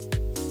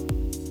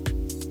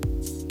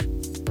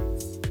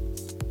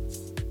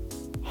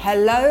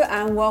Hello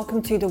and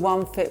welcome to the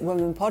One Fit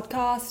Woman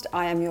podcast.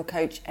 I am your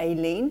coach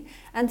Aileen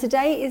and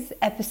today is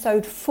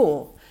episode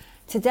 4.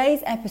 Today's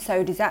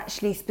episode is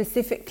actually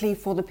specifically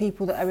for the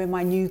people that are in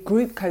my new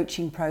group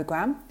coaching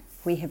program.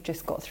 We have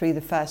just got through the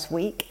first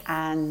week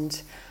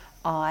and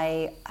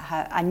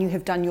you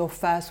have done your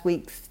first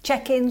week's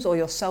check-ins or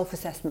your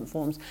self-assessment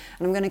forms,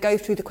 and I'm going to go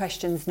through the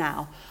questions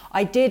now.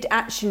 I did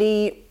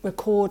actually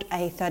record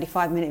a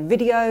 35-minute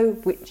video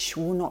which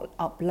will not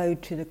upload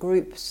to the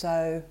group,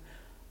 so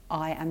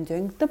I am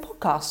doing the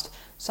podcast.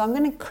 So I'm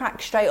going to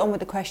crack straight on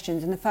with the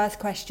questions, and the first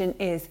question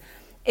is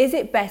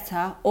it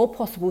better or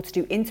possible to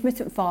do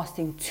intermittent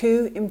fasting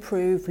to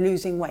improve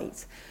losing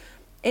weight?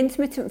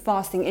 Intermittent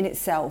fasting in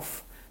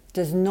itself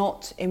does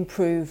not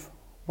improve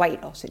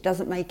weight loss. It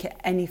doesn't make it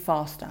any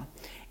faster.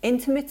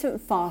 Intermittent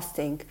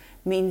fasting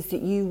means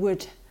that you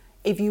would,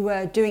 if you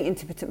were doing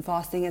intermittent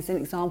fasting, as an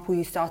example,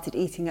 you started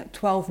eating at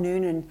 12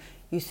 noon and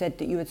you said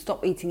that you would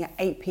stop eating at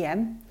 8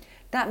 p.m.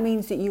 That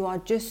means that you are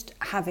just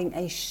having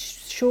a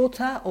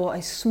shorter or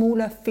a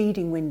smaller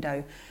feeding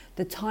window.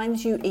 The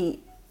times you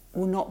eat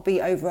will not be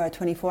over a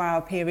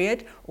 24-hour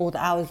period or the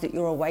hours that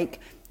you're awake.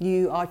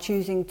 You are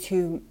choosing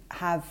to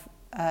have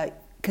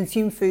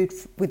consume food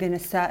within a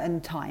certain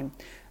time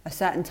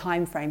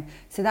frame.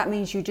 So that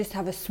means you just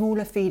have a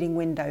smaller feeding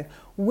window,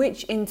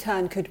 which in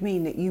turn could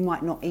mean that you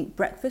might not eat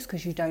breakfast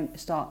because you don't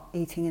start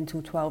eating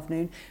until 12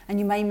 noon, and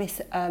you may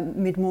miss a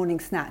mid-morning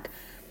snack.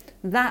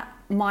 That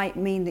might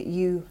mean that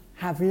you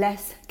have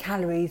less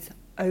calories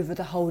over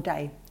the whole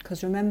day,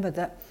 because remember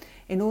that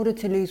in order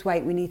to lose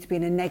weight we need to be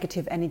in a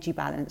negative energy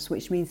balance,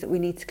 which means that we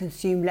need to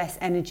consume less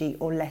energy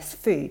or less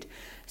food.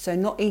 So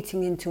not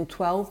eating until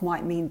 12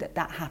 might mean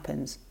that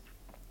happens.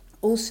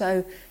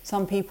 Also,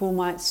 some people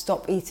might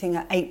stop eating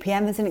at 8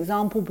 p.m. as an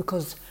example,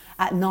 because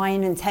at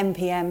 9 and 10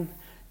 p.m.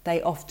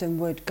 they often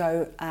would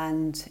go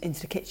and into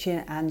the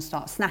kitchen and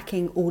start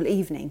snacking all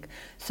evening.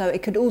 So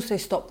it could also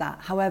stop that.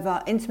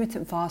 However,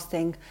 intermittent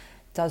fasting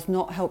does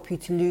not help you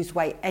to lose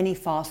weight any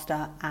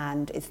faster,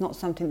 and it's not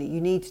something that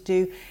you need to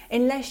do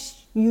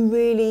unless you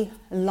really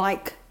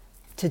like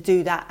to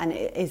do that and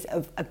it is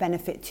of a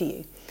benefit to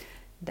you.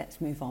 Let's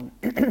move on.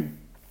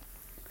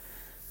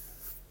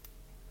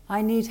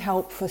 I need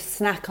help for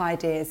snack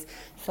ideas.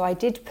 So I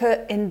did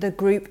put in the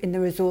group, in the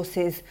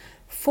resources,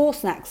 4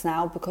 snacks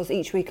now, because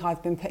each week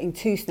I've been putting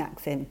 2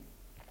 snacks in.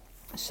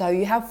 So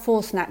you have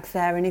 4 snacks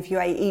there, and if you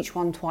ate each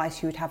one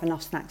twice, you would have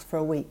enough snacks for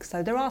a week.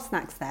 So there are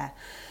snacks there.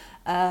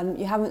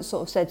 You haven't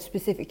sort of said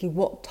specifically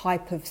what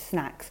type of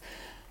snacks.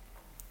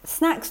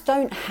 Snacks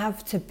don't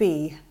have to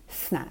be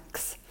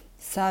snacks.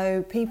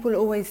 So people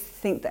always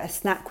think that a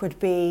snack would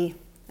be,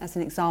 as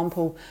an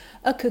example,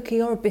 a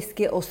cookie or a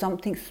biscuit or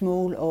something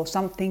small or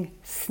something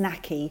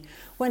snacky,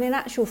 when in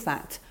actual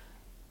fact,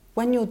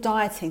 when you're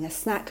dieting, a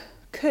snack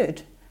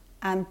could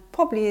and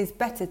probably is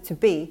better to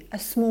be a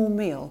small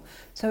meal.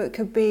 So it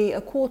could be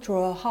a quarter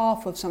or a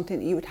half of something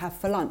that you would have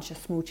for lunch, a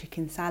small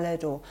chicken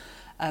salad, or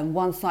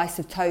 1 slice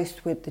of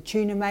toast with the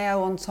tuna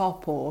mayo on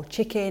top, or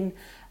chicken.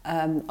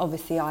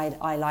 Obviously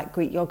I like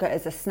Greek yogurt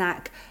as a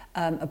snack,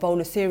 a bowl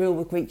of cereal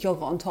with Greek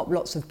yogurt on top,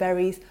 lots of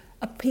berries.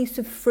 A piece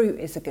of fruit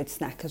is a good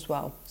snack as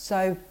well.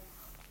 So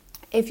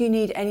if you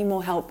need any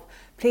more help,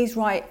 please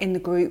write in the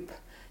group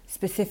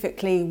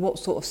specifically what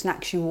sort of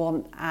snacks you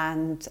want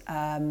and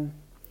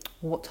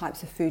what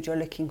types of food you're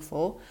looking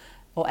for,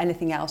 or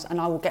anything else,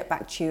 and I will get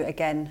back to you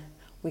again.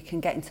 We can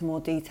get into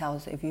more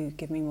details if you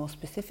give me more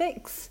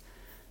specifics.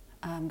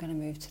 I'm going to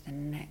move to the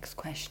next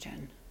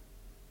question.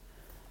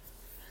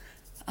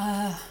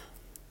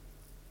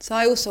 So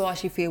I also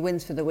asked you for your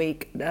wins for the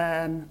week.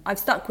 I've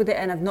stuck with it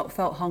and I've not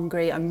felt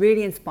hungry. I'm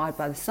really inspired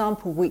by the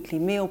sample weekly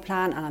meal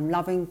plan, and I'm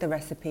loving the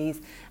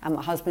recipes, and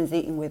my husband's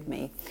eating with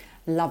me,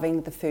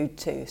 loving the food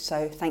too.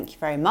 So thank you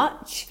very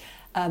much.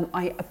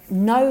 I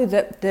know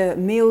that the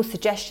meal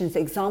suggestions, the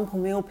example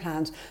meal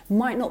plans,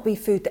 might not be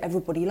food that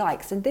everybody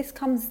likes, and this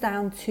comes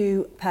down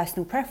to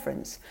personal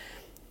preference.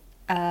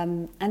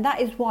 And that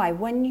is why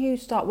when you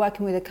start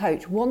working with a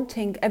coach,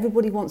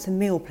 everybody wants a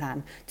meal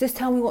plan. Just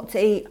tell me what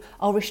to eat,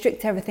 I'll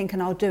restrict everything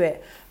and I'll do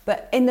it.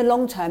 But in the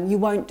long term, you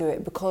won't do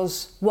it,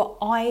 because what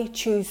I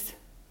choose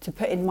to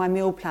put in my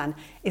meal plan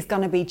is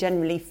going to be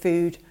generally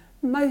food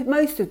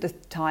most of the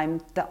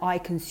time that I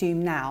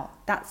consume now.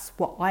 That's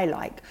what I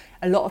like.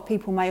 A lot of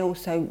people may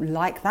also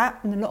like that,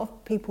 and a lot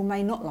of people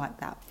may not like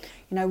that.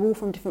 You know, we're all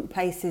from different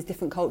places,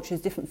 different cultures,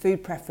 different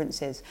food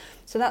preferences.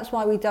 So that's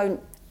why we don't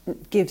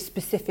give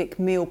specific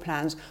meal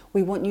plans.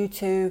 We want you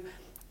to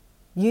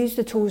use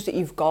the tools that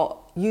you've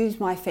got, use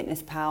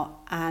MyFitnessPal,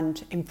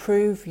 and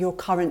improve your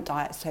current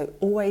diet. So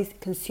always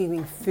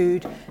consuming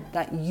food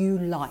that you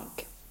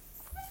like.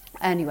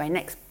 Anyway,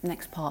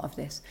 next part of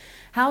this.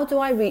 How do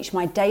I reach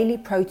my daily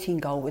protein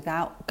goal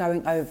without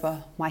going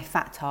over my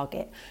fat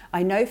target?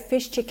 I know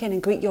fish, chicken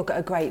and Greek yogurt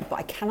are great, but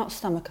I cannot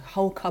stomach a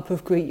whole cup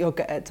of Greek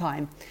yogurt at a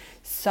time.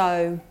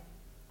 So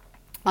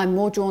I'm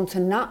more drawn to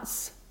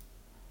nuts,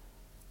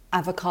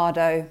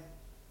 avocado,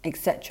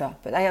 etc.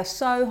 But they are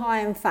so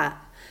high in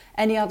fat.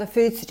 Any other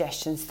food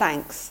suggestions?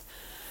 Thanks.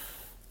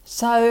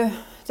 So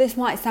this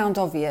might sound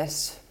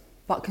obvious,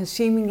 but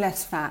consuming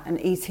less fat and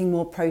eating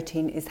more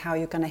protein is how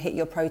you're going to hit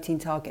your protein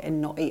target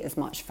and not eat as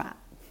much fat.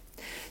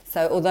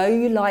 So although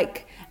you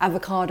like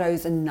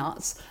avocados and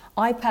nuts,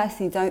 I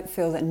personally don't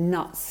feel that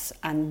nuts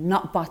and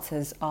nut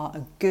butters are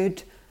a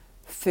good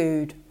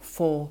food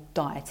for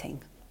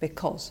dieting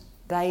because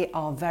they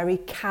are very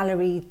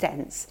calorie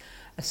dense.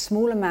 A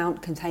small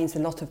amount contains a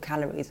lot of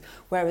calories,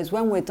 whereas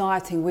when we're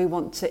dieting, we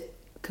want to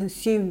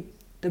consume,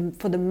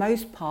 for the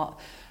most part,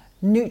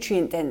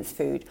 nutrient dense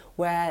food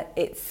where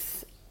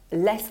it's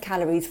less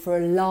calories for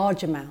a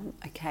large amount,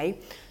 okay?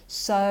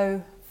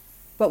 So,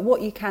 but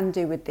what you can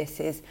do with this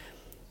is,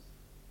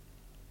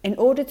 in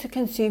order to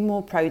consume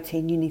more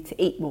protein, you need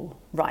to eat more,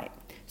 right?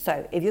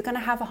 So if you're going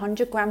to have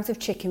 100 grams of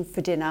chicken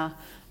for dinner,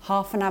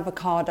 half an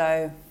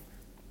avocado,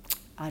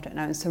 I don't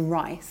know, and some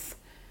rice,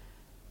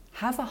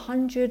 have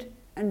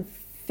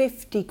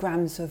 150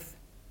 grams of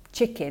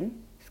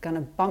chicken. It's going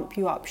to bump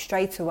you up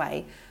straight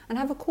away, and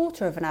have a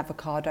quarter of an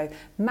avocado.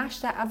 Mash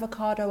that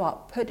avocado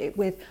up, put it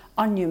with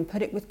onion,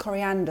 put it with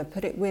coriander,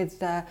 put it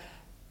with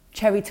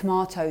cherry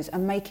tomatoes,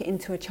 and make it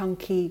into a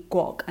chunky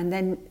guac, and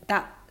then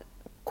that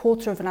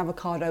quarter of an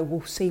avocado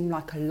will seem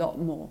like a lot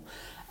more.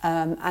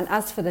 And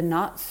as for the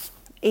nuts,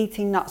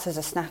 eating nuts as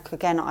a snack,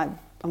 again,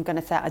 I'm going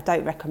to say I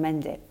don't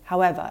recommend it.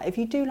 However, if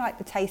you do like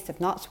the taste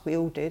of nuts, we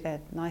all do,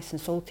 they're nice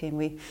and salty,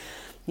 and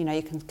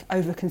you can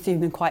over-consume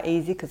them quite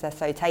easy because they're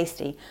so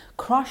tasty.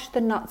 Crush the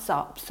nuts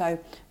up. So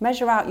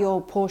measure out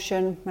your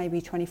portion,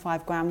 maybe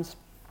 25 grams,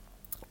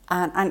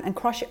 and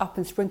crush it up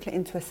and sprinkle it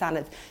into a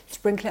salad.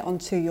 Sprinkle it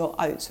onto your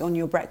oats, on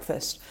your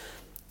breakfast,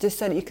 just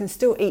so that you can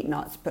still eat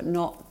nuts but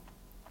not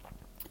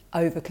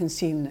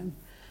over-consume them.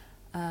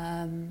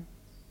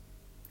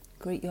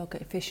 Greek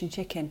yogurt, fish and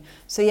chicken.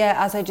 So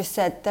yeah, as I just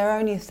said, there are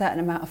only a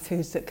certain amount of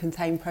foods that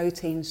contain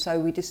protein, so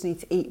we just need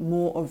to eat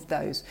more of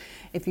those.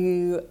 If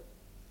you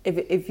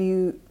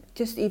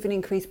just even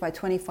increase by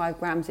 25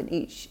 grams in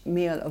each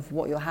meal of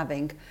what you're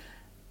having,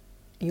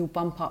 you'll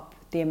bump up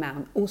the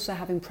amount. Also,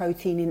 having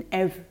protein in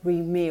every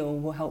meal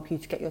will help you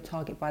to get your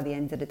target by the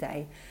end of the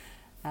day.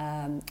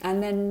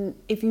 And then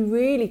if you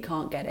really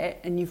can't get it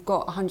and you've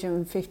got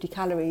 150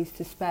 calories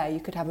to spare, you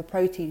could have a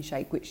protein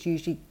shake, which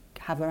usually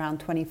have around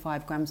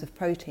 25 grams of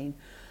protein.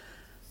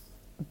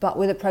 But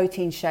with a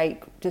protein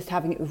shake, just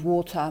having it with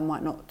water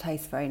might not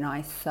taste very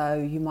nice. So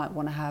you might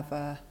want to have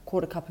a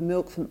quarter cup of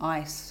milk, some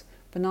ice.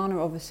 Banana,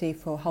 obviously,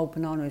 for a whole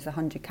banana is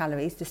 100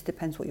 calories. Just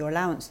depends what your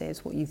allowance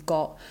is, what you've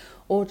got.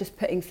 Or just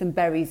putting some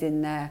berries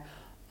in there.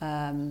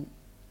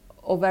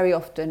 Or very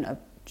often a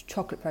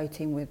chocolate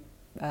protein with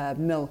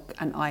milk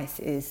and ice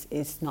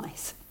is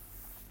nice.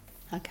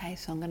 Okay,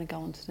 so I'm going to go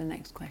on to the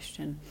next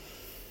question.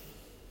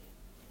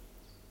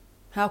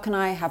 How can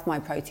I have my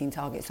protein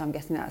target? So I'm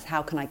guessing that's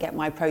how can I get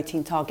my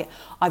protein target?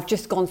 I've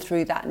just gone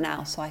through that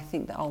now, so I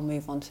think that I'll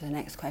move on to the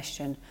next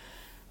question.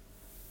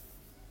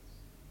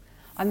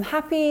 I'm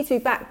happy to be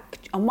back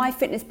on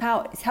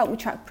MyFitnessPal. It's helped me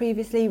track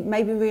previously,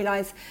 made me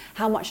realise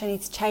how much I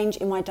need to change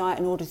in my diet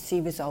in order to see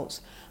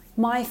results.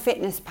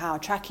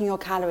 MyFitnessPal, tracking your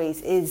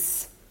calories,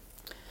 is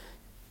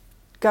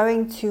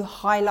going to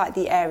highlight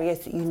the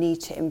areas that you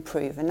need to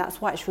improve, and that's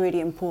why it's really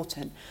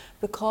important,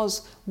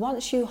 because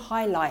once you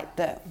highlight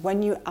that,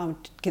 when you, I'll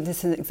give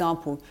this an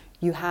example,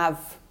 you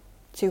have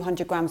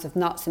 200 grams of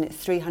nuts and it's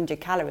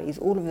 300 calories,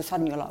 all of a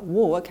sudden you're like,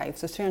 whoa, okay,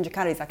 so 300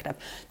 calories, I could have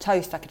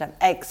toast, I could have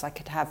eggs, I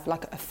could have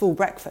like a full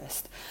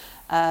breakfast.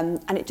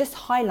 And it just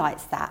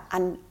highlights that,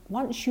 and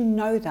once you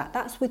know that,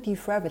 that's with you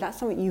forever, that's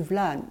something you've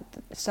learned.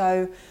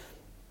 So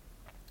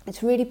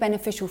it's really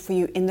beneficial for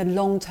you in the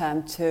long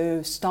term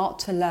to start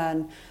to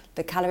learn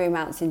the calorie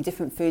amounts in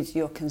different foods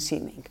you're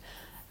consuming.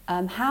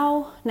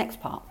 Next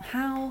part,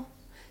 how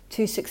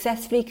to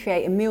successfully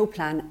create a meal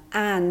plan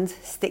and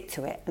stick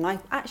to it. And I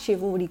actually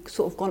have already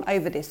sort of gone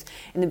over this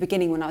in the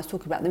beginning when I was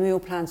talking about the meal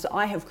plans that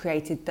I have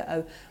created that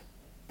are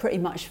pretty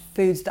much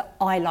foods that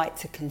I like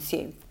to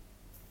consume.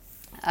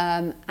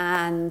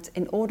 And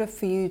in order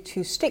for you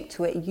to stick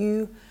to it,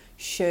 you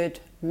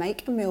should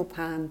make a meal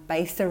plan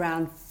based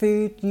around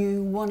food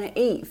you want to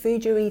eat,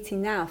 food you're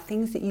eating now,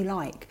 things that you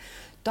like.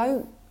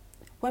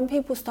 When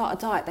people start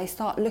a diet, they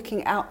start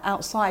looking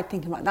outside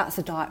thinking like, that's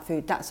a diet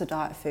food, that's a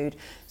diet food.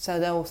 So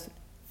they'll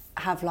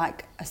have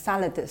like a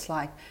salad that's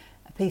like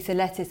a piece of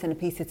lettuce and a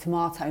piece of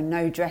tomato,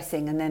 no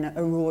dressing, and then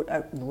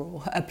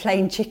a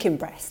plain chicken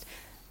breast.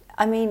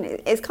 I mean,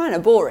 it's kind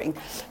of boring,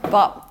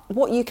 but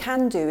what you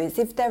can do is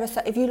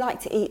if you like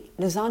to eat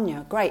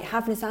lasagna, great,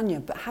 have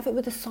lasagna, but have it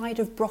with a side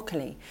of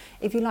broccoli.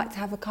 If you like to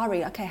have a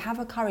curry, okay, have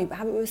a curry, but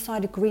have it with a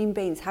side of green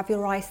beans, have your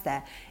rice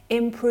there.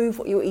 Improve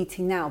what you're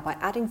eating now by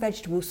adding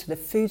vegetables to the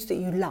foods that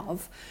you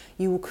love.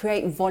 You will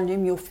create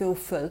volume, you'll feel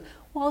full,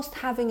 whilst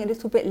having a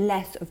little bit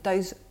less of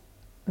those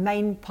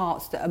main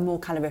parts that are more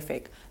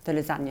calorific, the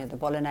lasagna, the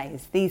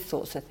bolognese, these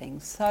sorts of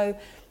things. So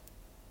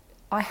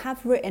I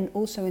have written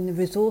also in the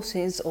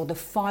resources or the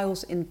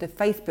files in the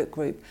Facebook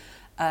group,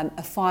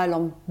 a file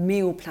on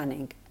meal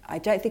planning. I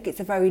don't think it's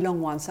a very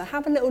long one, so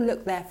have a little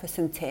look there for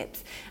some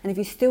tips. And if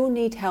you still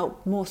need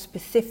help more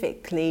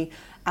specifically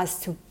as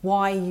to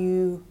why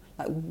you,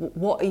 Like,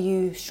 what are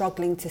you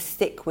struggling to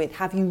stick with?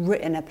 Have you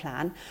written a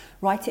plan?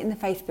 Write it in the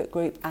Facebook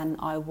group and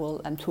I will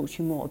talk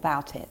to you more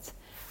about it.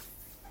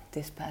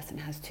 This person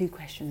has 2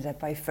 questions. They're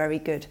both very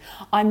good.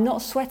 I'm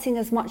not sweating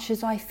as much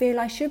as I feel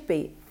I should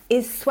be.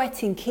 Is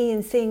sweating key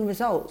in seeing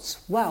results?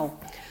 Well,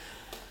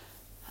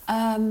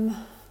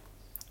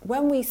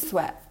 when we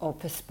sweat or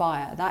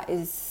perspire, that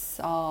is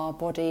our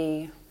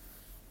body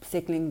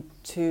signaling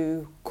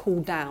to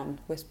cool down.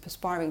 We're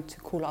perspiring to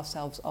cool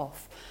ourselves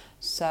off.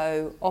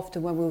 So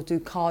often when we'll do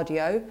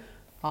cardio,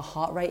 our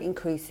heart rate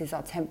increases,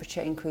 our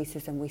temperature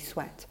increases, and we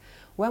sweat.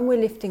 When we're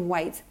lifting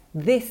weights,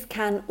 this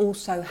can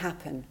also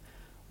happen.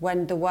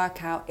 When the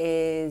workout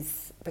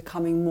is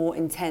becoming more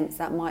intense,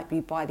 that might be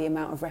by the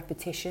amount of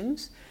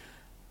repetitions.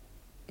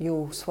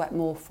 You'll sweat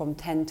more from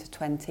 10 to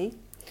 20.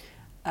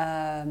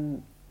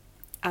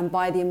 And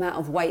by the amount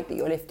of weight that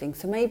you're lifting.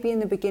 So maybe in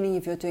the beginning,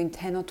 if you're doing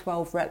 10 or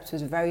 12 reps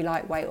with a very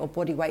light weight or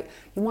body weight,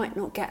 you might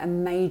not get a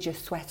major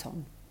sweat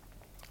on.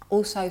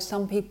 Also,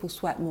 some people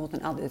sweat more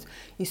than others.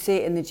 You see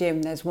it in the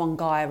gym, there's one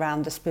guy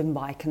around the spin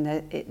bike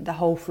and the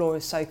whole floor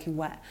is soaking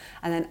wet.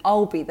 And then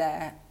I'll be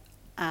there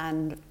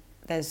and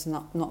there's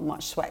not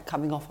much sweat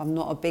coming off. I'm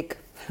not a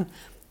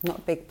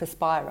big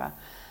perspirer.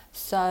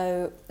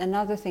 So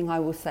another thing I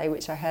will say,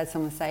 which I heard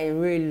someone say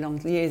really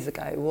long years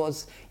ago,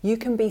 was you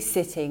can be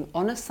sitting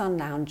on a sun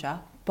lounger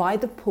by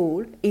the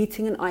pool,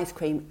 eating an ice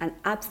cream and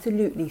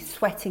absolutely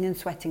sweating and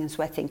sweating and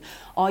sweating.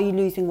 Are you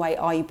losing weight?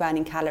 Are you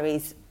burning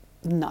calories?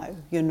 No,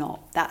 you're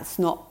not. That's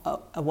not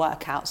a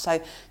workout.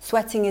 So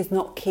sweating is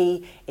not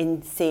key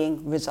in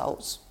seeing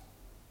results.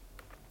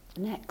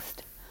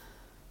 Next.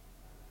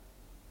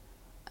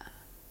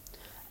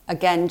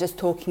 Again, just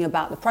talking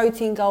about the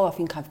protein goal, I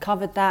think I've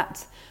covered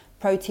that.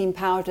 Protein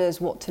powders,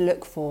 what to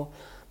look for.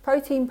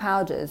 Protein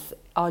powders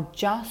are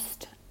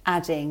just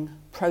adding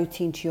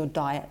protein to your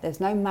diet. There's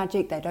no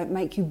magic. They don't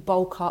make you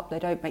bulk up. They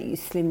don't make you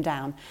slim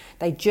down.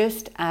 They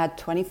just add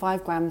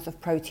 25 grams of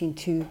protein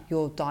to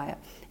your diet.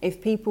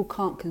 If people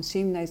can't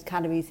consume those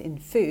calories in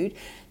food,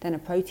 then a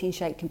protein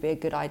shake can be a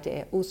good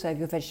idea. Also, if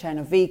you're vegetarian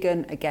or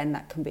vegan, again,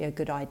 that can be a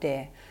good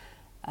idea.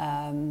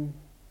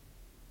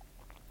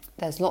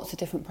 There's lots of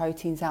different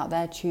proteins out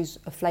there. Choose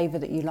a flavour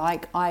that you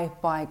like. I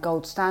buy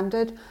Gold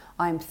Standard.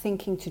 I'm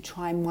thinking to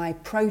try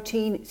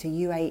MyProtein. It's a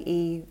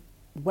UAE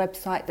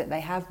website that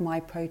they have,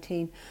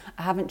 MyProtein.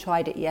 I haven't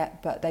tried it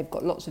yet, but they've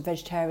got lots of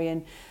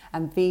vegetarian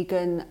and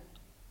vegan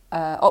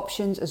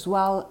options as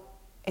well.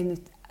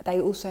 They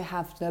also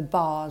have the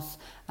bars,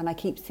 and I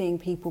keep seeing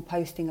people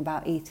posting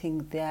about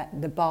eating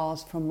the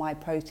bars from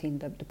MyProtein,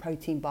 the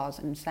protein bars,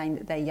 and saying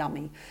that they're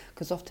yummy,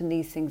 because often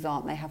these things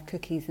aren't. They have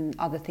cookies and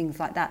other things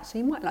like that. So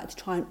you might like to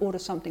try and order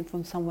something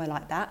from somewhere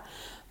like that.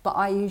 But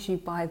I usually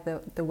buy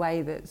the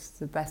way that's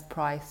the best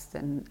priced,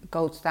 and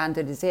Gold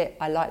Standard is it.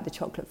 I like the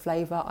chocolate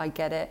flavour. I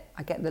get it.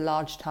 I get the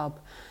large tub.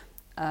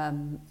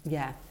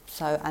 Yeah.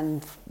 So,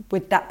 and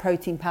with that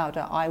protein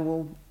powder, I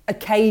will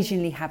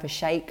occasionally have a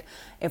shake.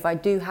 If I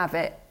do have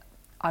it,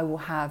 I will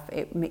have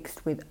it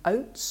mixed with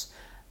oats.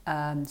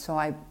 So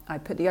I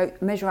put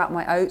measure out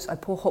my oats, I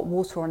pour hot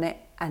water on it,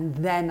 and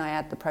then I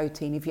add the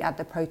protein. If you add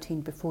the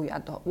protein before you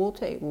add the hot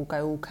water, it will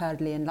go all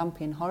curdly and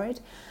lumpy and horrid.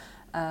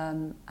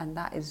 And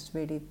that is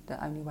really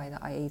the only way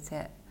that I eat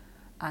it.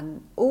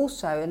 And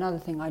also another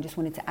thing I just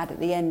wanted to add at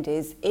the end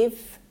is,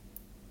 if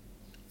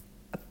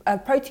a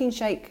protein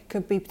shake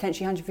could be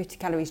potentially 150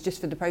 calories just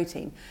for the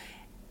protein,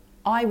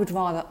 I would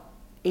rather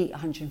eat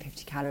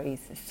 150 calories.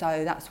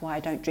 So that's why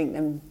I don't drink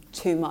them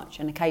too much.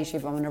 And occasionally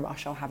if I'm in a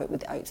rush, I'll have it with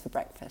the oats for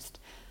breakfast.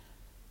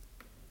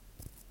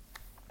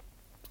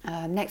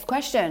 Next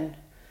question.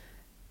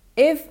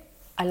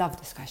 I love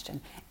this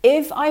question.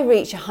 If I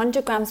reach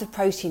 100 grams of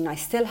protein and I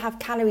still have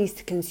calories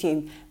to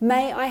consume,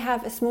 may I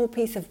have a small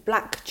piece of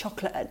black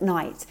chocolate at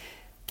night?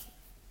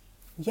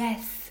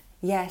 Yes,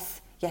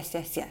 yes, yes,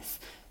 yes, yes.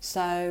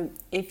 So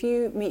if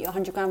you meet your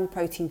 100 gram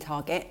protein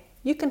target,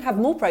 you can have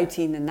more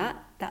protein than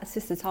that. That's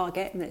just a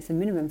target, and it's a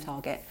minimum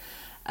target.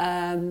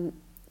 And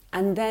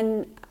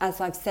then,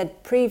 as I've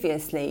said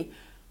previously,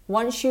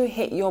 once you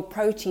hit your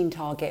protein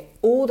target,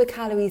 all the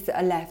calories that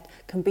are left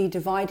can be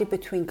divided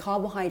between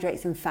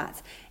carbohydrates and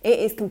fats. It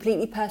is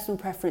completely personal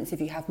preference if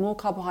you have more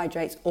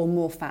carbohydrates or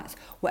more fats,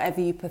 whatever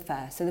you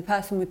prefer. So the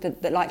person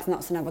that likes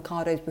nuts and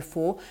avocados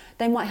before,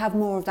 they might have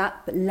more of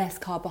that, but less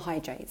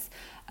carbohydrates.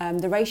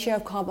 The ratio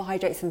of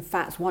carbohydrates and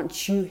fats,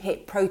 once you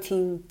hit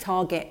protein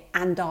target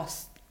and are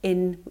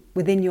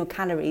within your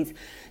calories,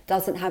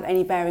 doesn't have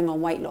any bearing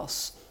on weight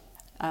loss.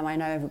 I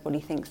know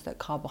everybody thinks that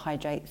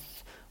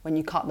carbohydrates, when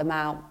you cut them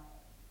out,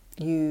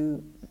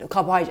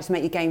 carbohydrates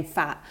make you gain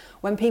fat.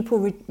 When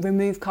people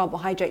remove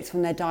carbohydrates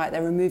from their diet,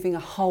 they're removing a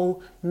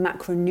whole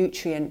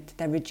macronutrient.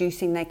 They're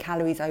reducing their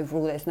calories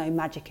overall. There's no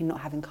magic in not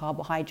having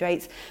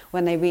carbohydrates.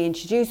 When they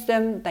reintroduce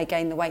them, they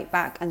gain the weight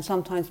back, and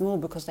sometimes more,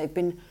 because they've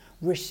been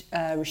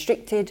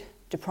restricted,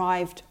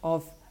 deprived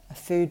of a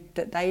food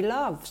that they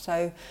love.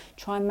 So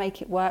try and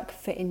make it work,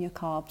 fit in your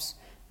carbs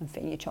and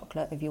fit in your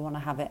chocolate if you want to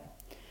have it.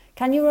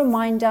 Can you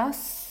remind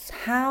us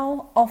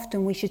how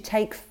often we should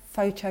take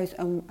photos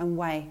and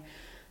weigh?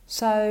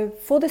 So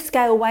for the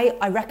scale weight,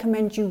 I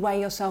recommend you weigh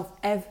yourself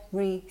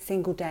every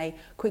single day.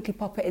 Quickly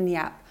pop it in the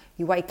app.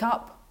 You wake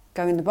up,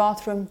 go in the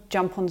bathroom,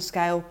 jump on the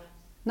scale,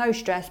 no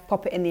stress,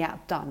 pop it in the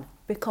app, done.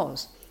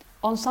 Because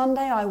on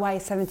Sunday I weigh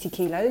 70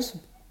 kilos.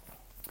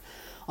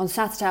 On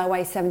Saturday I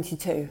weigh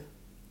 72.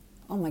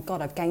 Oh my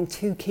God, I've gained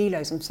 2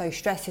 kilos. I'm so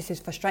stressed. This is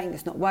frustrating.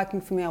 It's not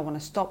working for me. I want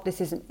to stop.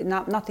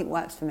 Nothing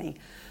works for me.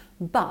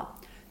 But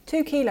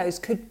 2 kilos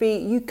could be,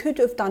 you could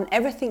have done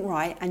everything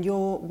right and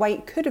your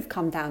weight could have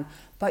come down,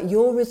 but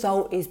your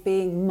result is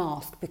being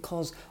masked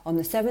because on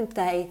the 7th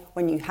day,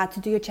 when you had to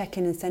do your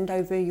check-in and send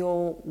over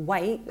your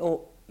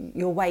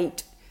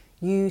weight,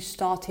 you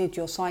started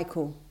your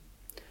cycle.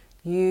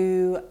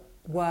 You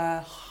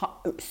were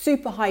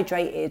super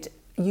hydrated.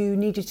 You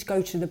needed to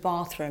go to the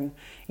bathroom.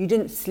 You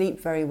didn't sleep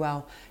very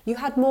well. You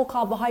had more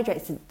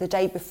carbohydrates the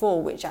day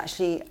before, which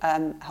actually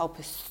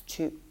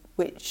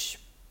which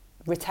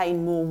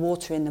retain more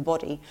water in the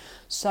body.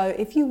 So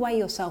if you weigh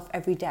yourself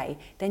every day,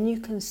 then you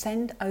can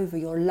send over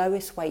your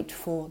lowest weight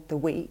for the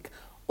week,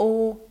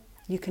 or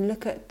you can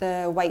look at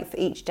the weight for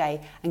each day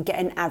and get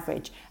an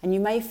average. And you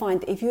may find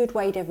that if you had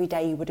weighed every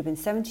day, you would have been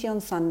 70 on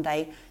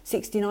Sunday,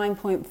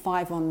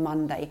 69.5 on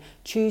Monday.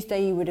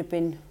 Tuesday, you would have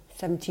been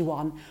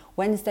 71.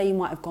 Wednesday, you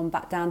might have gone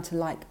back down to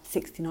like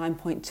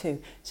 69.2.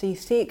 So you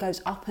see it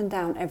goes up and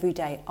down every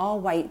day. Our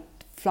weight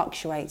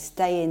fluctuates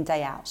day in,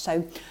 day out.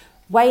 So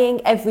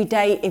weighing every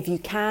day if you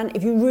can.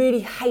 If you really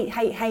hate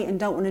and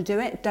don't want to do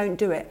it, don't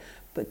do it.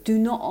 But do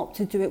not opt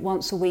to do it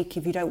once a week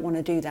if you don't want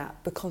to do that,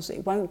 because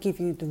it won't give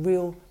you the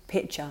real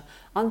picture.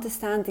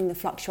 Understanding the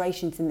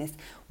fluctuations in this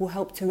will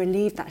help to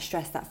relieve that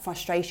stress, that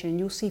frustration, and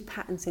you'll see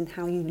patterns in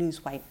how you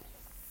lose weight.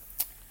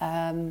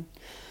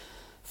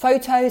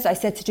 Photos, I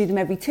said to do them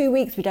every 2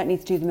 weeks. We don't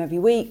need to do them every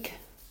week.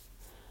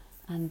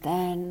 And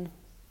then,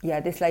 yeah,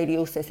 this lady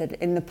also said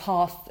in the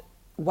past,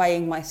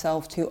 weighing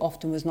myself too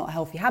often was not a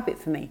healthy habit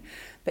for me.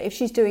 But if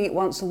she's doing it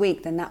once a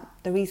week, then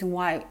the reason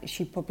why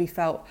she probably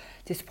felt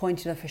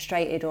disappointed or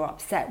frustrated or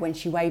upset when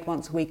she weighed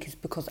once a week is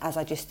because, as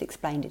I just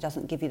explained, it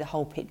doesn't give you the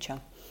whole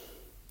picture.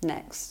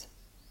 Next.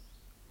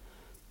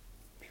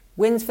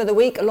 Wins for the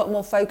week, a lot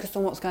more focused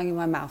on what's going in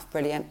my mouth.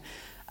 Brilliant.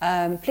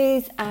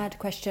 Please add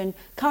question.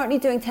 Currently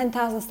doing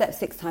 10,000 steps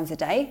 6 times a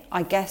day.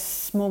 I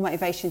guess more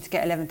motivation to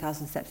get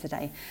 11,000 steps a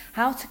day.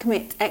 How to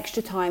commit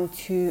extra time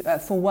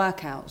for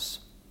workouts?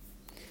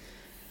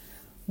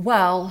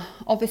 Well,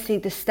 obviously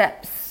the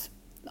steps,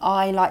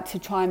 I like to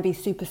try and be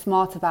super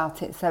smart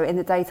about it. So in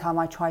the daytime,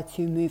 I try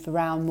to move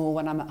around more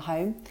when I'm at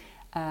home.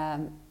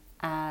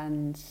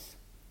 And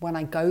when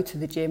I go to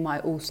the gym, I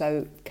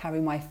also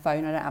carry my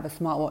phone. I don't have a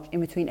smartwatch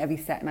in between every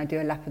set, and I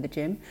do a lap of the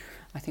gym.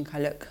 I think I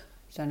look,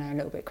 I don't know, a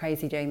little bit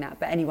crazy doing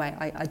that. But anyway,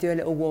 I do a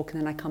little walk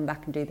and then I come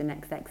back and do the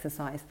next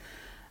exercise.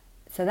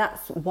 So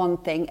that's one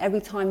thing.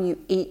 Every time you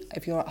eat,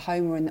 if you're at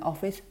home or in the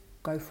office,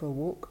 go for a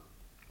walk.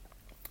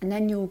 And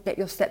then you'll get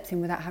your steps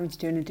in without having to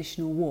do an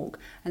additional walk.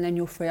 And then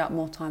you'll free up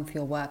more time for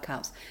your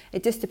workouts.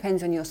 It just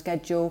depends on your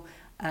schedule.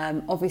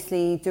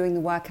 Obviously, doing the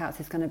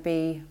workouts is going to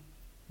be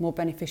more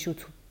beneficial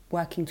to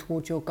working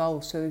towards your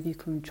goals. So if you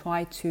can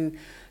try to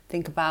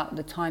think about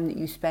the time that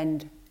you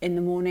spend in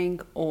the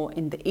morning or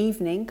in the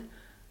evening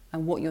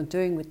and what you're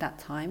doing with that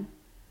time.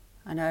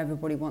 I know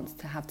everybody wants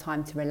to have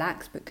time to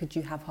relax, but could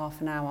you have half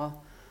an hour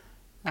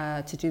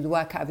to do the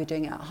workout if you're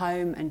doing it at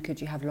home, and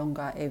could you have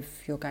longer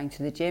if you're going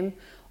to the gym?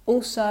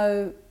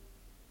 Also,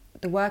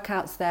 the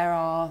workouts there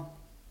are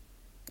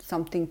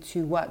something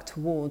to work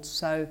towards.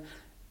 So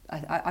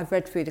I've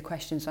read through the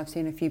questions. I've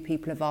seen a few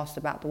people have asked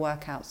about the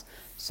workouts.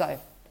 So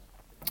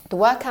the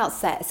workout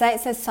set, say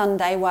it says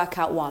Sunday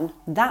workout 1,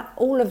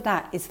 all of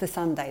that is for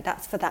Sunday.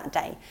 That's for that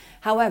day.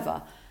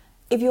 However,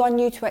 if you are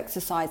new to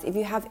exercise, if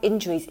you have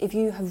injuries, if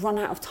you have run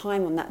out of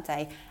time on that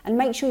day, and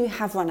make sure you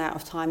have run out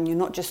of time, you're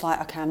not just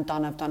like, okay, I'm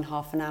done, I've done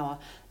half an hour.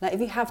 Like, if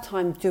you have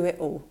time, do it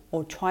all,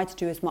 or try to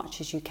do as much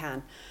as you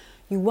can.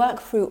 You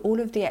work through all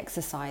of the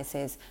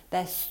exercises.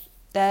 They're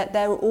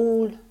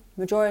all,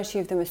 majority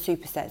of them are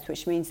supersets,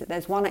 which means that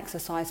there's one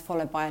exercise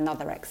followed by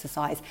another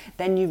exercise.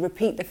 Then you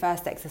repeat the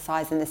first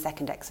exercise and the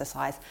second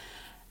exercise.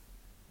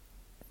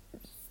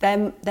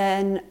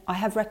 Then I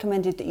have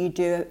recommended that you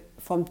do it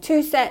from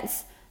 2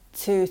 sets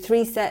to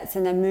 3 sets,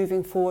 and then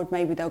moving forward,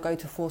 maybe they'll go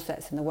to 4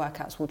 sets and the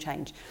workouts will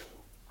change.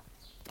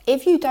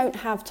 If you don't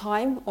have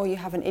time, or you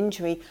have an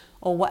injury,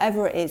 or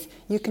whatever it is,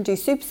 you can do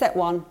superset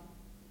 1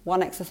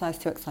 exercise,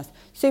 2 exercise,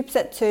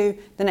 superset 2,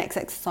 the next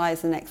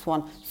exercise, the next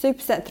one,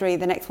 superset 3,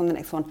 the next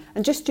one,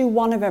 and just do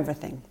one of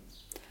everything.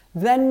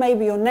 Then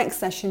maybe your next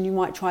session you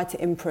might try to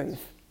improve.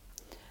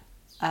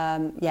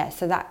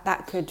 So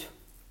that could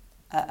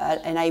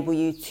enable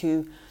you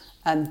to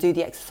do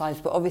the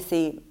exercise, but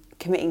obviously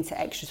committing to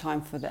extra time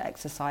for the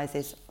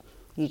exercises,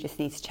 you just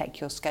need to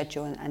check your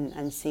schedule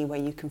and see where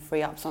you can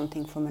free up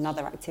something from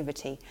another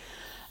activity.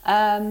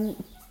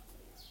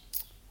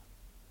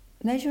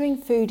 Measuring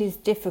food is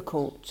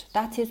difficult.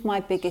 That is my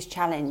biggest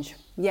challenge.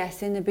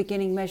 Yes, in the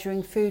beginning,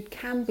 measuring food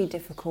can be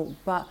difficult,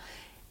 but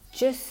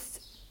just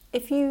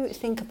if you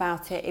think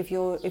about it, if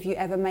you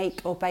ever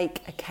make or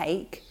bake a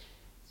cake,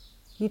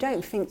 you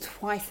don't think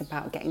twice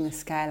about getting the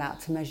scale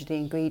out to measure the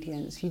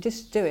ingredients. You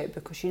just do it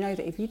because you know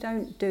that if you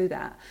don't do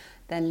that,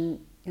 then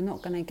you're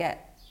not going to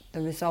get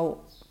the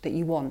result that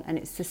you want. And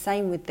it's the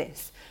same with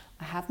this.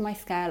 I have my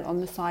scale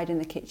on the side in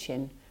the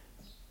kitchen.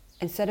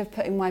 Instead of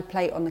putting my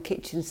plate on the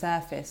kitchen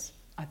surface,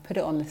 I put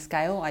it on the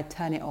scale, I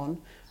turn it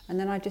on, and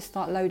then I just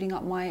start loading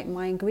up my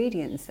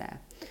ingredients there.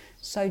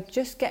 So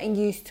just getting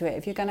used to it.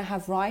 If you're going to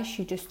have rice,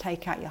 you just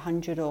take out your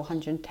 100 or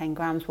 110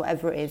 grams,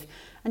 whatever it is,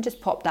 and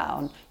just pop that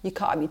on. You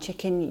cut up your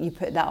chicken, you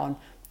put that on.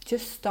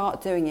 Just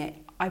start doing it.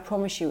 I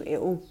promise you, it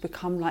will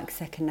become like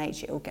second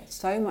nature. It will get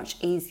so much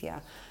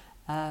easier,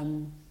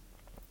 and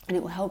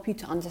it will help you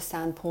to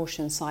understand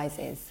portion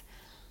sizes.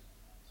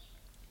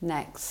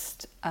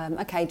 Next,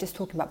 okay, just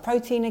talking about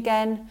protein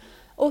again.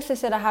 Also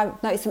said I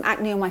have noticed some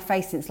acne on my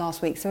face since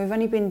last week. So we've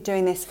only been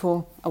doing this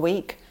for a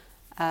week.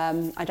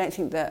 I don't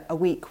think that a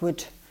week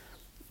would...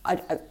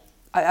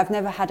 I've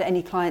never had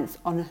any clients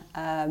on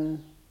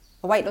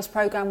a weight loss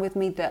program with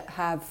me that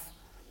have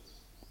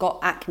got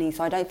acne,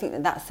 so I don't think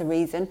that that's the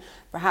reason.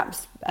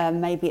 Perhaps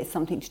maybe it's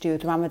something to do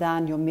with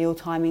Ramadan, your meal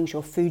timings,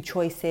 your food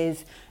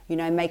choices, you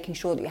know, making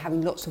sure that you're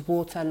having lots of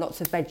water,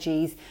 lots of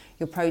veggies,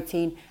 your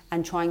protein,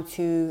 and trying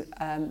to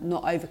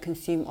not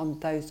overconsume on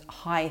those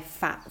high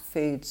fat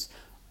foods,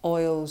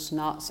 oils,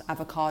 nuts,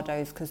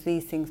 avocados, because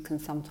these things can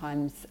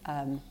sometimes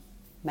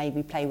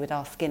maybe play with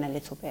our skin a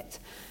little bit.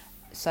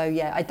 So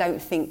yeah, I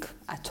don't think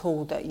at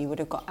all that you would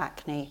have got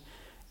acne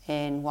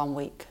in 1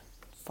 week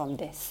from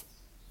this.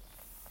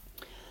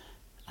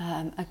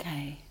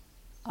 Okay.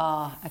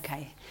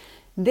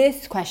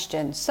 This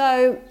question.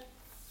 So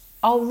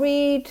I'll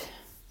read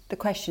the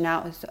question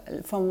out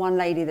from one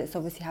lady that's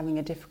obviously having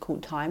a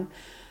difficult time.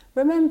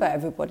 Remember,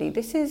 everybody,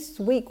 this is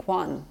week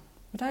 1.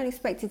 We don't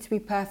expect it to be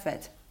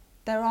perfect.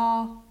 There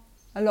are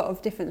a lot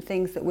of different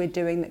things that we're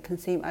doing that can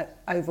seem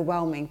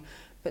overwhelming,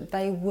 but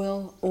they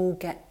will all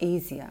get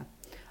easier.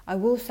 I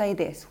will say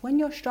this, when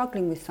you're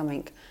struggling with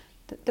something,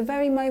 the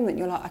very moment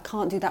you're like, I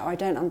can't do that, or I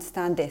don't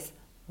understand this,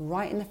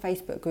 write in the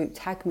Facebook group,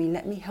 tag me,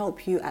 let me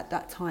help you at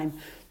that time.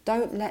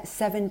 Don't let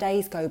 7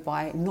 days go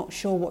by not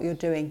sure what you're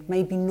doing,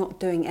 maybe not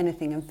doing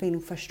anything and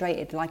feeling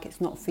frustrated like it's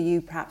not for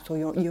you perhaps, or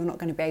you're not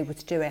going to be able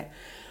to do it.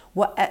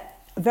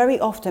 Very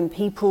often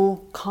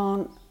people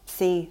can't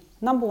see,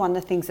 number one,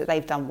 the things that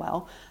they've done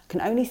well,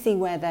 can only see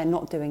where they're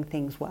not doing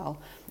things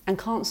well, and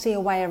can't see a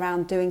way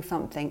around doing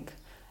something.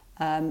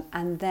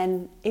 And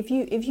then if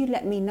you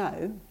let me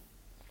know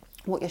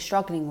what you're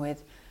struggling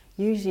with,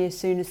 usually as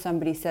soon as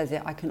somebody says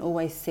it, I can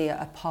always see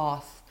a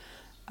path,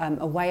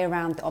 a way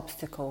around the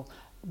obstacle,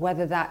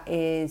 whether that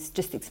is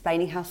just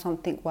explaining how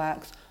something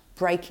works,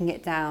 breaking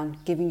it down,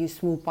 giving you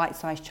small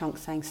bite-sized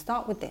chunks, saying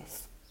start with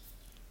this,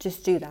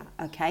 just do that,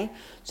 okay?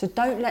 So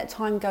don't let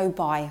time go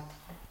by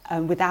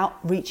without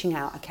reaching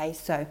out, okay?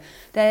 So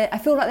I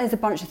feel like there's a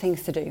bunch of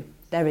things to do.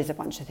 There is a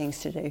bunch of things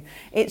to do.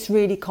 It's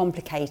really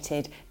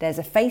complicated. There's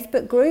a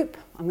Facebook group.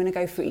 I'm going to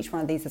go through each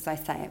one of these as I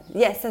say it.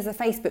 Yes, there's a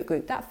Facebook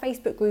group. That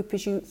Facebook group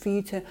is for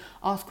you to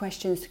ask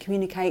questions, to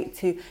communicate,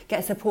 to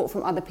get support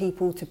from other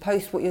people, to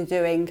post what you're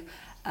doing.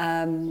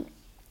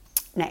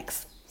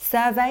 Next,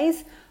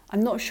 surveys.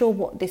 I'm not sure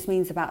what this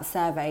means about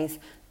surveys.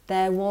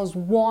 There was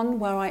one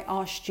where I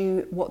asked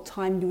you what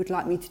time you would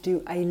like me to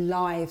do a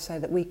live so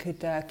that we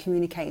could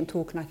communicate and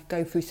talk, and I could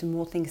go through some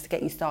more things to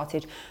get you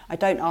started. I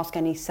don't ask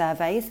any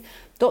surveys.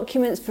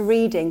 Documents for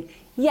reading.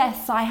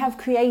 Yes, I have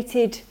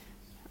created,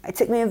 it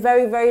took me a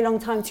very, very long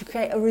time to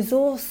create a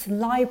resource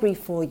library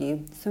for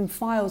you, some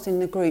files in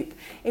the group.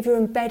 If you're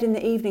in bed in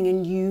the evening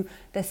and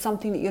there's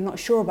something that you're not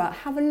sure about,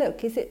 have a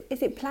look. Is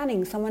it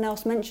planning? Someone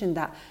else mentioned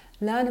that.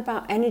 Learn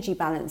about energy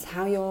balance,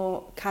 how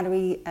your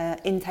calorie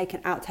intake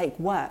and outtake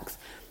works.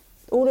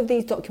 All of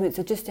these documents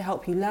are just to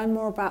help you learn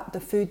more about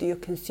the food that you're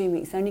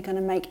consuming. It's only going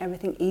to make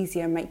everything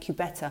easier and make you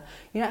better.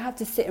 You don't have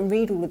to sit and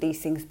read all of these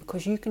things,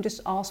 because you can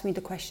just ask me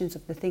the questions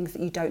of the things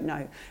that you don't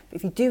know. But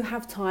if you do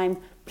have time,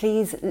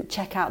 please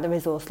check out the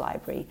resource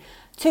library.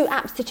 2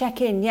 apps to check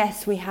in.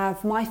 Yes, we have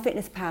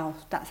MyFitnessPal.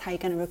 That's how you're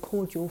going to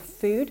record your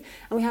food.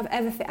 And we have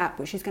Everfit app,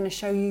 which is going to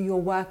show you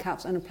your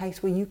workouts and a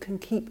place where you can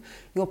keep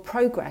your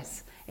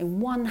progress in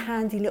one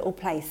handy little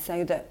place,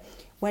 so that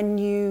when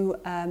you,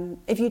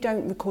 if you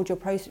don't record your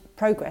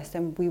progress,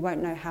 then we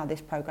won't know how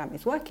this program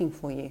is working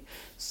for you.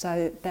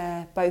 So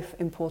they're both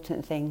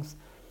important things.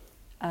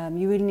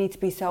 You really need to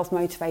be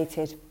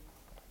self-motivated.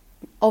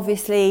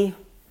 Obviously,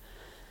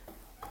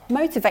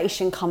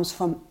 motivation comes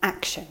from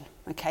action.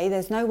 Okay,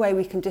 there's no way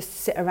we can just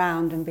sit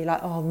around and be like,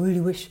 oh, I really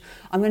wish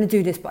I'm going to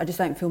do this, but I just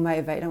don't feel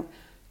motivated.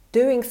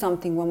 Doing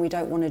something when we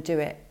don't want to do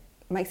it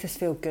makes us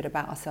feel good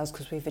about ourselves,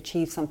 because we've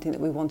achieved something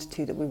that we wanted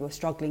to, that we were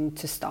struggling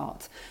to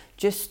start.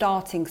 Just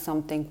starting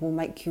something will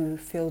make you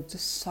feel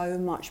just so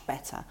much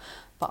better.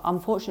 But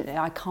unfortunately,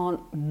 I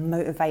can't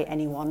motivate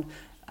anyone.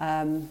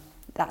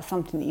 That's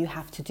something that you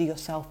have to do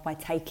yourself by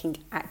taking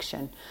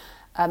action.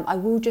 I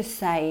will just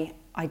say,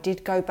 I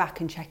did go back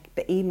and check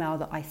the email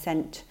that I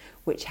sent,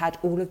 which had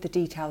all of the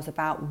details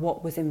about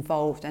what was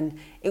involved, and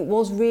it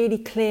was really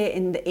clear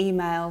in the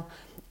email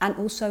and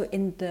also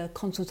in the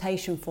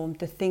consultation form,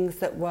 the things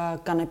that were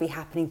going to be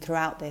happening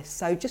throughout this.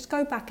 So just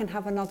go back and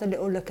have another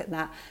little look at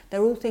that.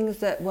 They're all things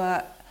that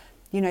were,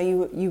 you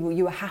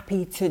were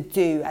happy to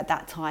do at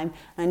that time.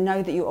 And I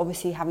know that you're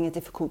obviously having a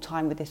difficult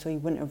time with this, or you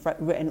wouldn't have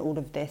written all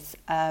of this.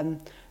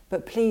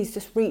 But please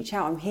just reach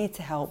out. I'm here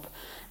to help.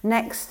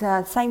 Next,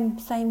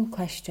 same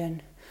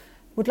question.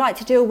 Would like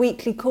to do a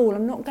weekly call.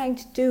 I'm not going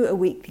to do a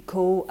weekly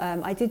call.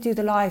 I did do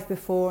the live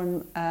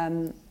before,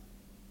 and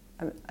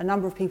a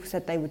number of people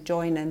said they would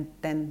join, and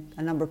then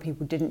a number of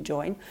people didn't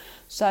join.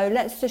 So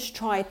let's just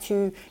try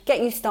to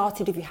get you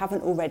started. If you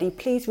haven't already,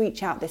 please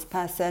reach out this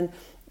person,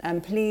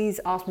 and please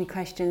ask me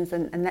questions,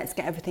 and let's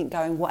get everything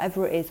going.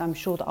 Whatever it is, I'm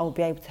sure that I'll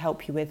be able to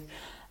help you with.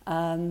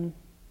 I'm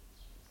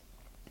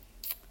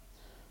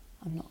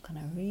not going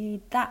to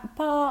read that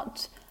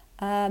part.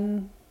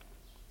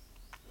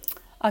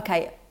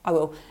 Okay, I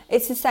will.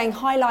 It's just saying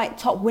highlight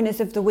top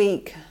winners of the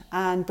week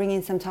and bring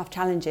in some tough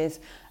challenges.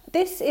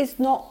 This is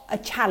not a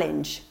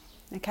challenge,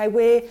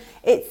 okay?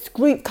 It's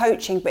group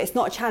coaching, but it's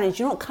not a challenge.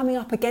 You're not coming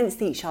up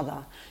against each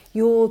other.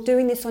 You're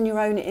doing this on your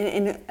own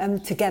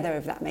together,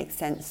 if that makes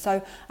sense.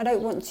 So I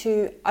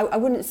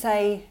wouldn't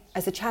say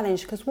as a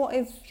challenge, because what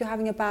if you're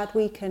having a bad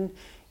week and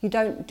you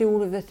don't do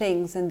all of the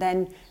things, and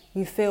then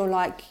you feel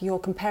like you're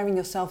comparing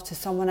yourself to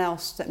someone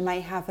else that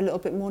may have a little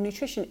bit more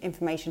nutrition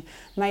information,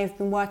 may have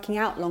been working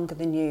out longer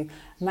than you,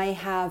 may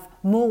have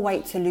more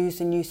weight to lose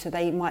than you, so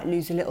they might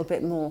lose a little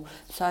bit more.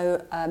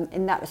 So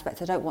in that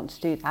respect, I don't want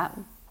to do that.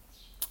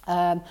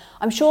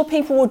 I'm sure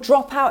people will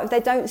drop out if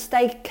they don't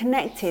stay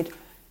connected.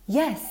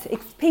 Yes,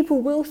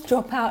 people will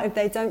drop out if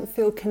they don't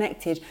feel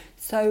connected.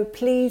 So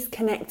please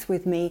connect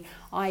with me.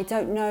 I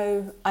don't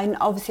know,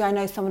 obviously I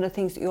know some of the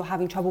things that you're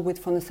having trouble with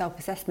from the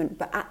self-assessment,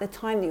 but at the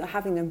time that you're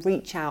having them,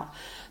 reach out.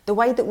 The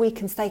way that we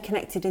can stay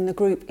connected in the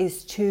group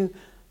is to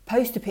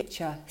post a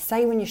picture,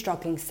 say when you're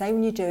struggling, say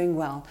when you're doing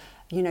well,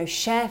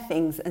 share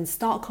things and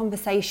start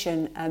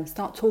conversation,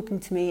 start talking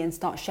to me and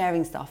start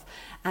sharing stuff,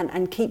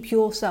 and keep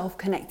yourself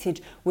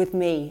connected with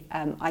me.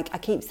 I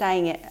keep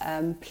saying it,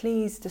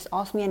 please just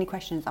ask me any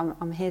questions.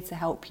 I'm here to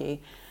help you.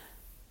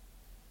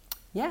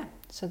 Yeah,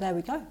 so there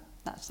we go.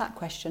 That's that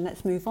question.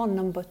 Let's move on.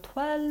 Number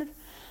 12.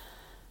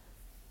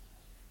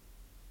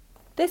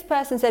 This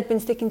person said been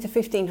sticking to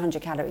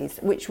 1,500 calories,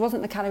 which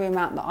wasn't the calorie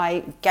amount that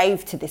I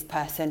gave to this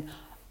person.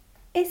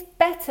 It's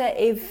better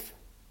if...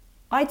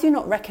 I do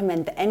not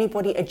recommend that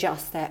anybody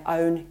adjust their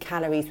own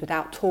calories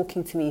without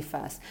talking to me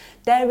first.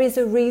 There is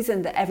a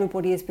reason that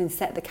everybody has been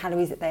set the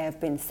calories that they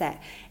have been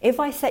set. If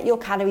I set your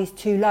calories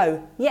too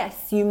low,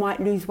 yes, you might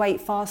lose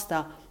weight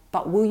faster,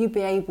 but will you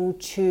be able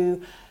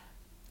to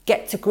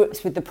get to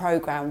grips with the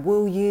program?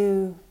 Will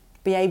you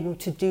be able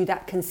to do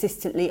that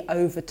consistently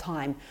over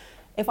time?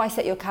 If I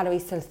set your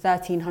calories to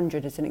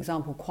 1,300 as an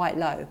example, quite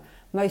low,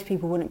 most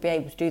people wouldn't be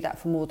able to do that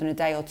for more than a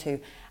day or two.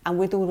 And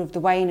with all of the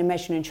weighing and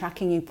measuring and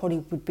tracking, you probably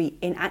would be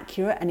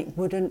inaccurate and it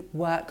wouldn't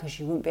work because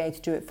you wouldn't be able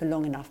to do it for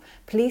long enough.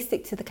 Please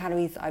stick to the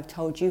calories that I've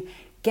told you.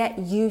 Get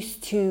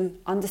used to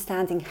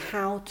understanding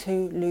how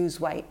to lose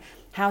weight,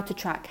 how to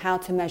track, how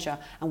to measure.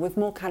 And with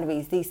more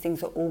calories, these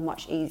things are all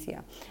much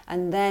easier.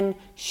 And then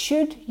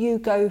should you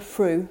go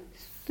through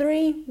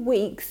 3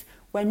 weeks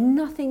where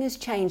nothing has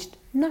changed,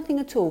 nothing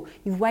at all.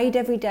 You've weighed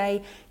every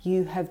day,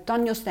 you have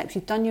done your steps,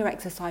 you've done your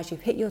exercise,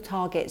 you've hit your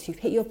targets, you've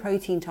hit your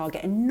protein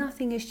target, and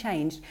nothing has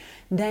changed,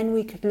 then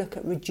we could look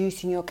at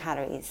reducing your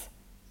calories.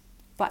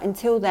 But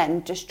until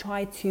then, just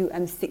try to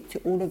stick to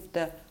all of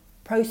the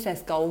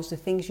process goals, the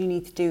things you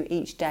need to do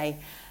each day,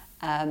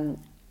 and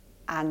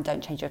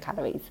don't change your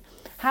calories.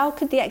 How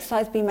could the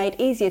exercise be made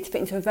easier to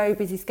fit into a very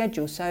busy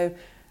schedule? So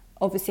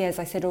obviously, as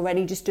I said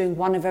already, just doing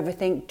 1 of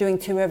everything, doing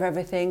 2 of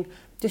everything,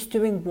 just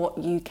doing what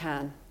you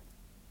can.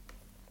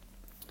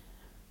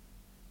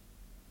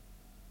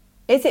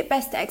 Is it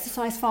best to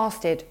exercise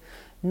fasted?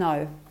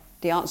 No,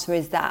 the answer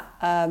is that.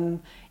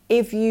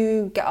 If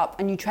you get up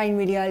and you train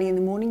really early in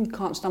the morning, you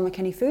can't stomach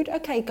any food,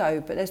 okay,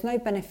 go. But there's no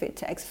benefit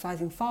to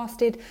exercising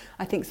fasted.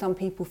 I think some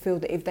people feel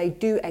that if they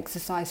do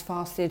exercise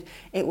fasted,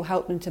 it will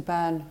help them to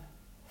burn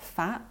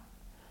fat.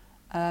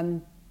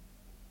 When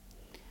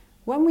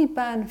we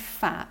burn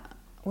fat,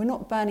 we're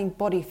not burning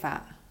body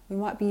fat. We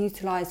might be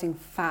utilising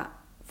fat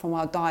from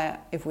our diet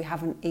if we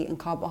haven't eaten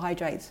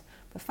carbohydrates.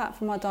 But fat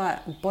from our diet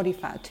and body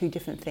fat are 2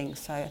 different things,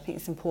 so I think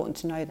it's important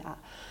to know that.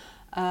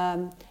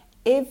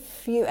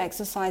 If you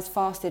exercise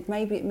fasted,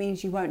 maybe it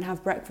means you won't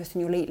have breakfast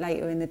and you'll eat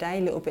later in the day,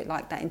 a little bit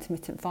like that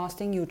intermittent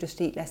fasting. You'll just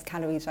eat less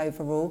calories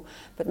overall.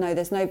 But no,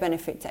 there's no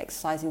benefit to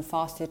exercising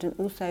fasted. And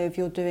also if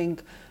you're doing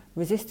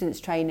resistance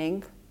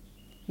training,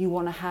 you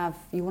want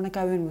to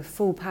go in with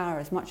full power,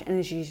 as much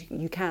energy as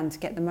you can to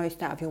get the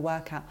most out of your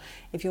workout.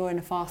 If you're in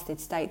a fasted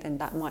state, then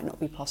that might not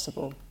be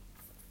possible.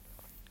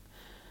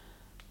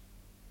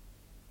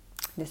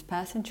 This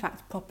person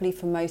tracks properly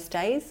for most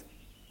days.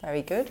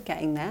 Very good,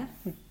 getting there.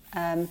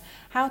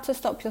 How to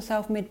stop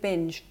yourself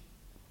mid-binge?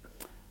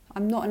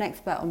 I'm not an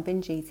expert on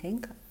binge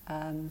eating,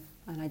 and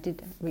I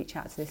did reach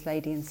out to this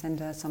lady and send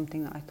her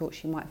something that I thought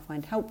she might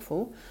find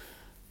helpful.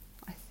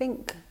 I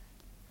think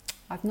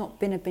I've not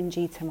been a binge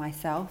eater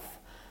myself,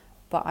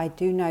 But I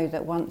do know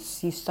that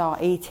once you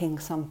start eating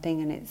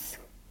something and it's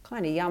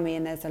kind of yummy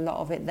and there's a lot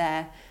of it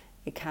there,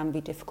 it can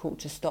be difficult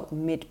to stop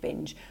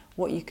mid-binge.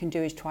 What you can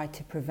do is try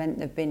to prevent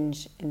the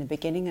binge in the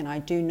beginning, and I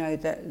do know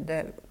that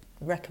the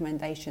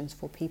recommendations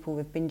for people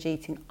with binge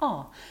eating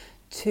are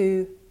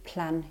to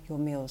plan your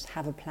meals,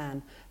 have a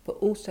plan, but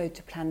also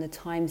to plan the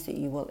times that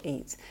you will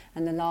eat.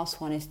 And the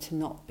last one is to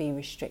not be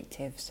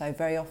restrictive. So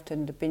very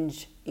often the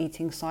binge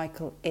eating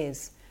cycle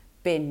is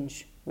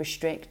binge,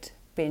 restrict,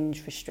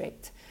 binge,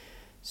 restrict.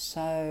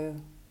 So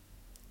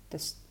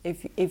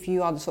if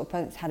you are the sort of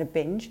person that's had a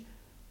binge,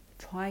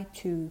 try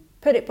to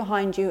put it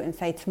behind you and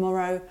say,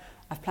 tomorrow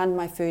I've planned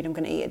my food, I'm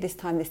going to eat at this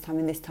time, this time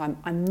and this time.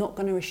 I'm not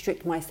going to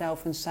restrict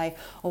myself and say,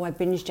 oh, I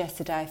binged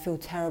yesterday, I feel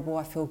terrible,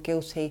 I feel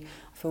guilty,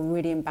 I feel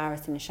really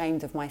embarrassed and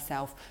ashamed of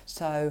myself,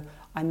 so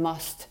I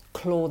must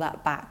claw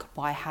that back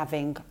by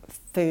having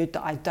food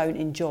that I don't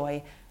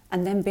enjoy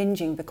and then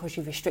binging because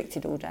you've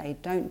restricted all day.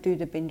 Don't do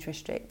the binge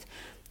restrict.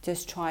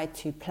 Just try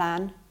to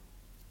plan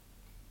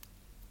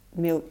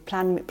food,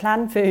 plan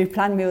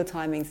meal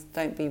timings,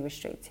 don't be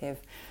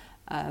restrictive.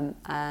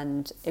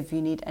 And if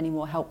you need any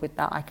more help with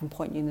that, I can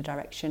point you in the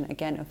direction,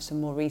 again, of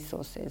some more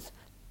resources.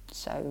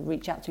 So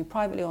reach out to me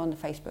privately or on the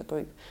Facebook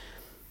group.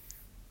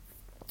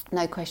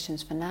 No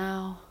questions for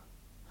now.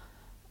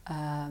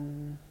 How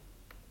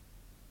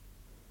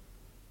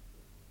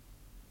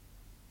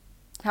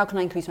can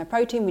I increase my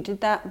protein? We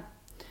did that.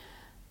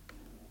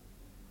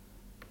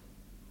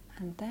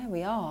 And there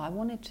we are. I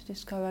wanted to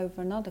just go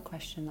over another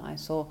question that I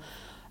saw.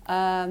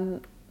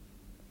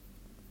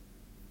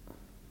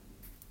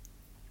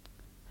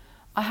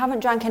 I haven't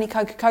drank any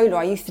Coca-Cola.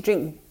 I used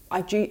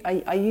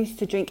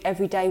to drink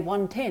every day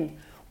 1 tin.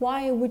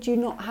 Why would you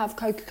not have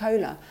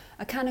Coca-Cola?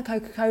 A can of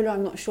Coca-Cola,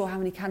 I'm not sure how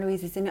many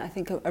calories is in it. I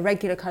think a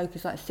regular Coke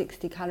is like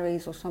 60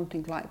 calories or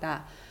something like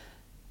that.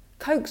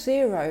 Coke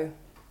Zero,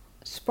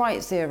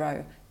 Sprite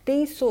Zero,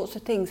 these sorts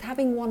of things,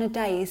 having one a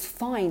day is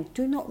fine.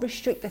 Do not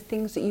restrict the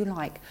things that you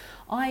like.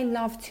 I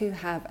love to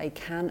have a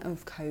can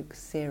of Coke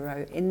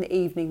Zero in the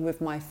evening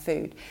with my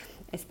food,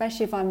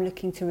 especially if I'm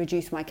looking to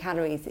reduce my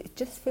calories. It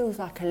just feels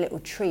like a little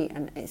treat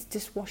and it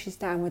just washes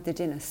down with the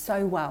dinner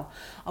so well.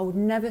 I would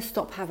never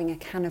stop having a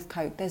can of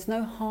Coke. There's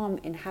no harm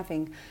in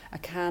having a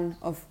can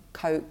of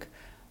Coke,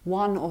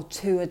 1 or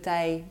 2 a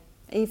day,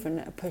 even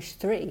a push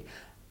 3.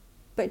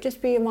 But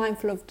just be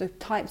mindful of the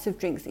types of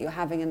drinks that you're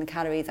having and the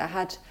calories. I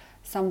had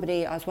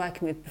somebody I was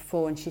working with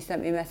before and she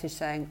sent me a message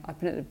saying, I've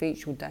been at the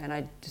beach all day and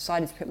I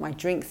decided to put my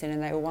drinks in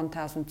and they were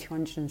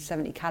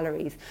 1,270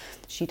 calories.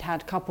 She'd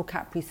had a couple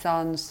Capri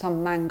Suns,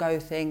 some mango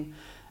thing,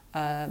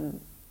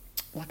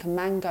 like a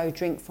mango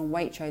drink from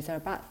Waitrose. They're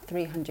about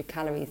 300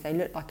 calories. They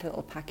look like a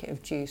little packet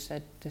of juice.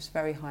 They're just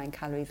very high in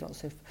calories,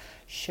 lots of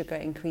sugar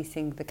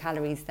increasing the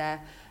calories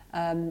there.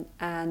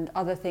 And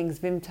other things,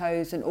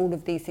 Vimtos and all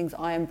of these things,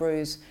 Iron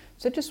Brews.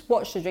 So just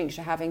watch the drinks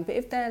you're having. But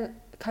if they're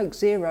Coke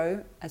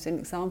Zero, as an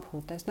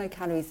example, there's no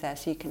calories there,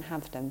 so you can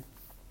have them.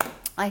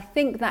 I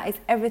think that is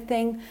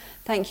everything.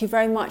 Thank you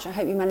very much. I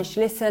hope you managed to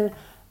listen.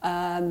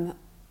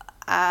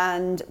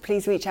 And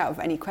please reach out with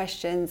any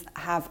questions.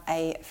 Have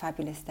a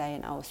fabulous day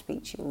and I will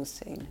speak to you all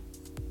soon.